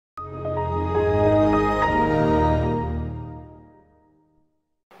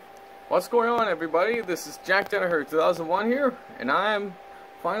What's going on, everybody? This is Jack Danaher 2001 here, and I'm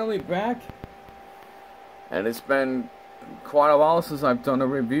finally back. And it's been quite a while since I've done a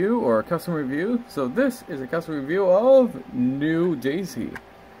review or a custom review. So this is a custom review of New Daisy.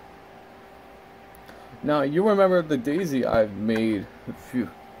 Now you remember the Daisy I've made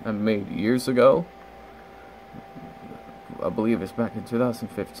years ago. I believe it's back in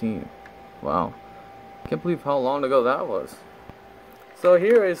 2015. Wow, can't believe how long ago that was. So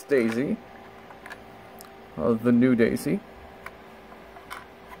here is Daisy, the new Daisy,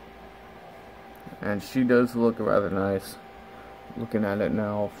 and she does look rather nice. Looking at it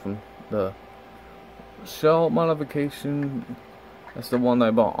now from the shell modification, that's the one that I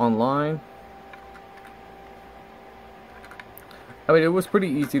bought online. I mean, it was pretty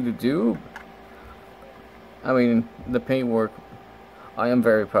easy to do. I mean, the paint work I am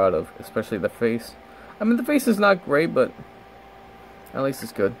very proud of, especially the face. I mean, the face is not great, but at least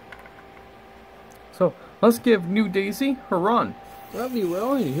it's good. So, let's give New Daisy her run. Love you,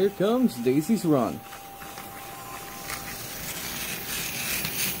 well, and here comes Daisy's run.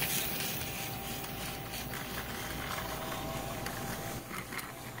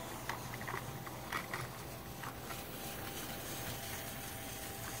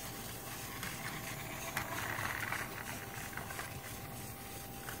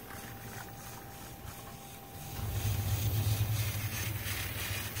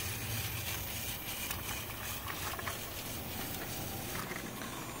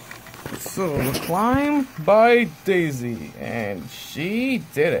 So, the climb by Daisy, and she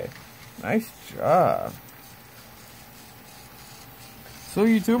did it. Nice job. So,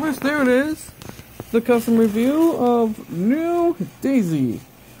 YouTubers, there it is. The custom review of New Daisy.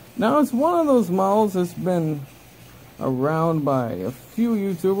 Now, it's one of those models that's been around by a few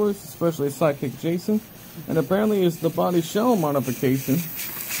YouTubers, especially Sidekick Jason, and apparently it's the body shell modification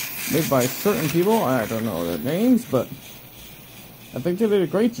made by certain people. I don't know their names, but I think they did a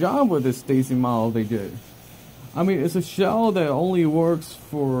great job with this Daisy model they did. I mean, it's a shell that only works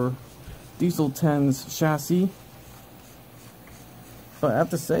for Diesel 10's chassis, but I have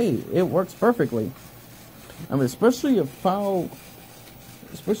to say, it works perfectly. I mean, especially of how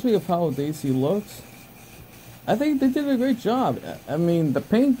Daisy looks. I think they did a great job. I mean, the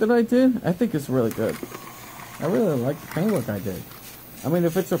paint that I did, I think it's really good. I really like the paint work I did. I mean,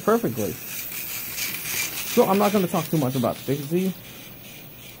 it fits her perfectly. So I'm not going to talk too much about Daisy.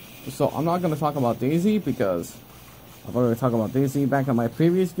 Because I've already talked about Daisy back in my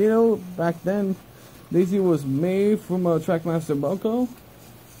previous video. Back then, Daisy was made from a Trackmaster Boco.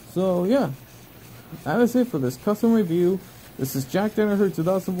 So yeah, that is it for this custom review. This is Jack Danaher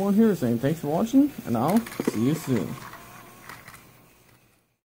 2001 here saying thanks for watching, and I'll see you soon.